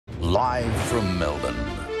Live from Melbourne,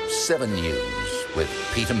 7 News with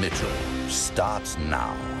Peter Mitchell starts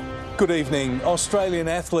now. Good evening. Australian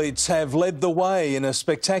athletes have led the way in a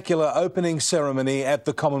spectacular opening ceremony at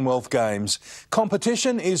the Commonwealth Games.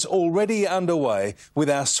 Competition is already underway, with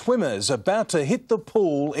our swimmers about to hit the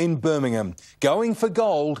pool in Birmingham, going for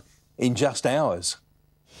gold in just hours.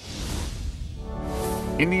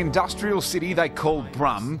 In the industrial city they call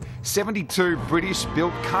Brum, 72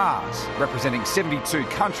 British-built cars, representing 72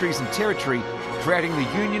 countries and territory, creating the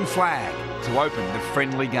Union flag to open the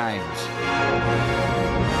friendly games.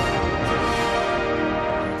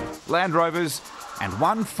 Land Rovers and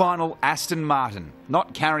one final Aston Martin,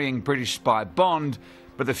 not carrying British spy Bond,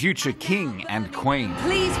 but the future King and Queen.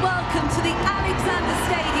 Please welcome to the Alexander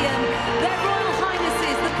Stadium, their Royal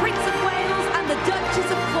Highnesses, the Prince of Wales and the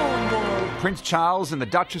Duchess of Cornwall. Prince Charles and the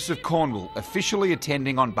Duchess of Cornwall officially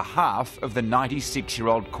attending on behalf of the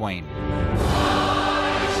 96-year-old Queen.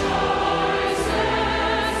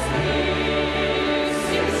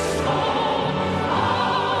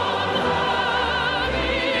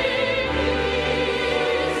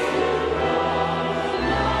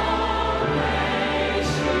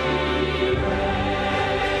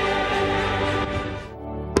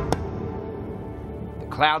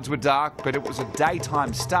 Clouds were dark, but it was a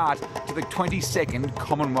daytime start to the 22nd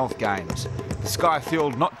Commonwealth Games. The sky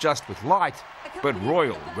filled not just with light, but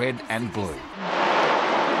royal red and blue.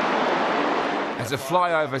 As a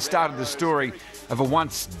flyover started the story of a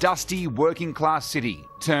once dusty working-class city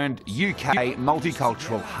turned UK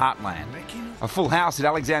multicultural heartland. A full house at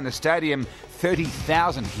Alexander Stadium,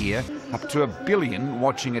 30,000 here, up to 1 billion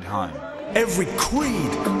watching at home. Every creed,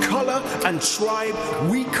 colour and tribe,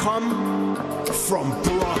 we come from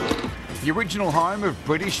Brum. The original home of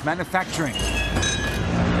British manufacturing.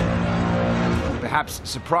 Perhaps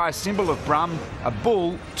surprise symbol of Brum, a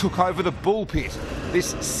bull took over the bull pit.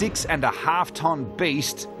 This 6.5-ton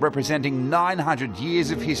beast representing 900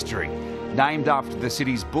 years of history, named after the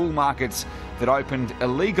city's bull markets that opened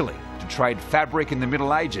illegally to trade fabric in the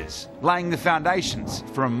Middle Ages, laying the foundations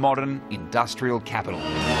for a modern industrial capital.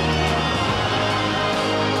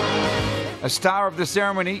 A star of the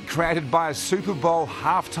ceremony created by a Super Bowl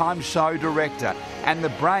halftime show director and the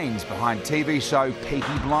brains behind TV show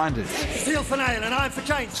Peaky Blinders. Steel for nail and iron for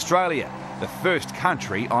chains. Australia, the first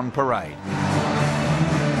country on parade.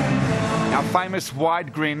 Our famous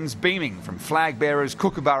wide grins beaming from flag bearers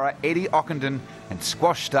Kookaburra Eddie Ockenden and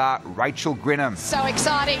squash star Rachel Grinham. So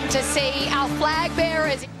exciting to see our flag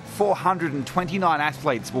bearers. 429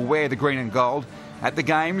 athletes will wear the green and gold at the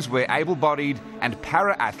Games where able-bodied and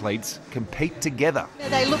para-athletes compete together.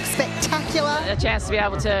 They look spectacular. A chance to be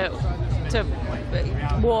able to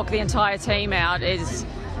walk the entire team out is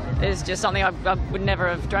just something I would never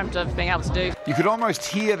have dreamt of being able to do. You could almost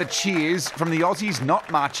hear the cheers from the Aussies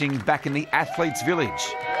not marching back in the athletes'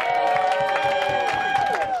 village.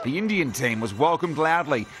 The Indian team was welcomed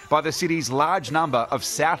loudly by the city's large number of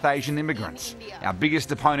South Asian immigrants. Our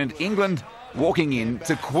biggest opponent, England, walking in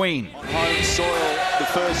to Queen. Home soil, the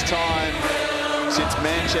first time since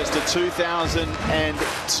Manchester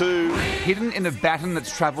 2002. Hidden in a baton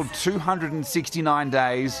that's travelled 269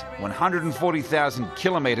 days, 140,000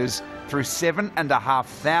 kilometres through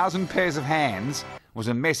 7,500 pairs of hands was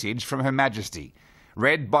a message from Her Majesty,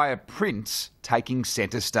 read by a prince taking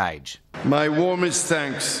centre stage. My warmest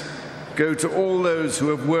thanks go to all those who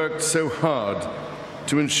have worked so hard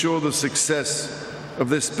to ensure the success of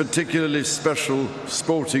this particularly special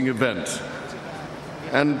sporting event.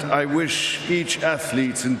 And I wish each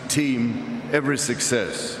athlete and team every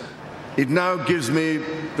success. It now gives me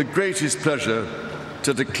the greatest pleasure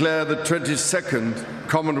to declare the 22nd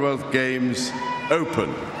Commonwealth Games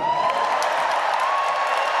open.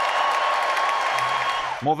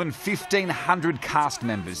 More than 1,500 cast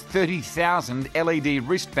members, 30,000 LED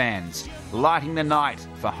wristbands, lighting the night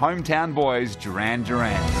for hometown boys Duran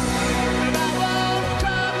Duran.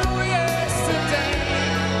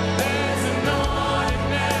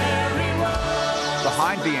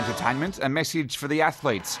 Behind the entertainment, a message for the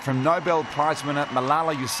athletes from Nobel Prize winner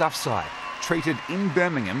Malala Yousafzai, treated in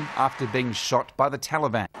Birmingham after being shot by the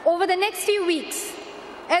Taliban. Over the next few weeks,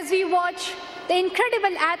 as we watch the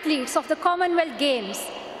incredible athletes of the Commonwealth Games,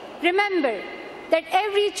 remember that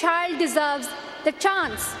every child deserves the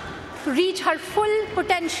chance to reach her full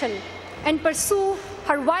potential and pursue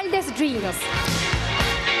her wildest dreams.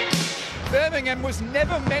 Birmingham was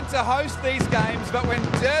never meant to host these games, but when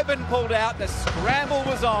Durban pulled out, the scramble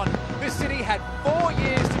was on. This city had 4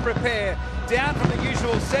 years to prepare, down from the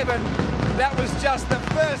usual 7. That was just the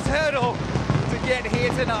first hurdle to get here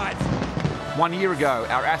tonight. 1 year ago,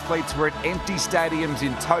 our athletes were at empty stadiums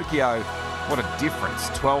in Tokyo What a difference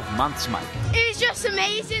 12 months make. It was just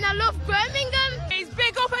amazing. I love Birmingham. It's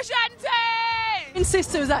big up Ashanti! My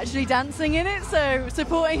sister was actually dancing in it, so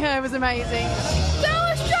supporting her was amazing. Go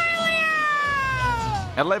Australia!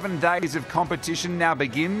 11 days of competition now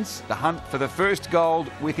begins. The hunt for the first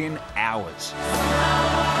gold within hours.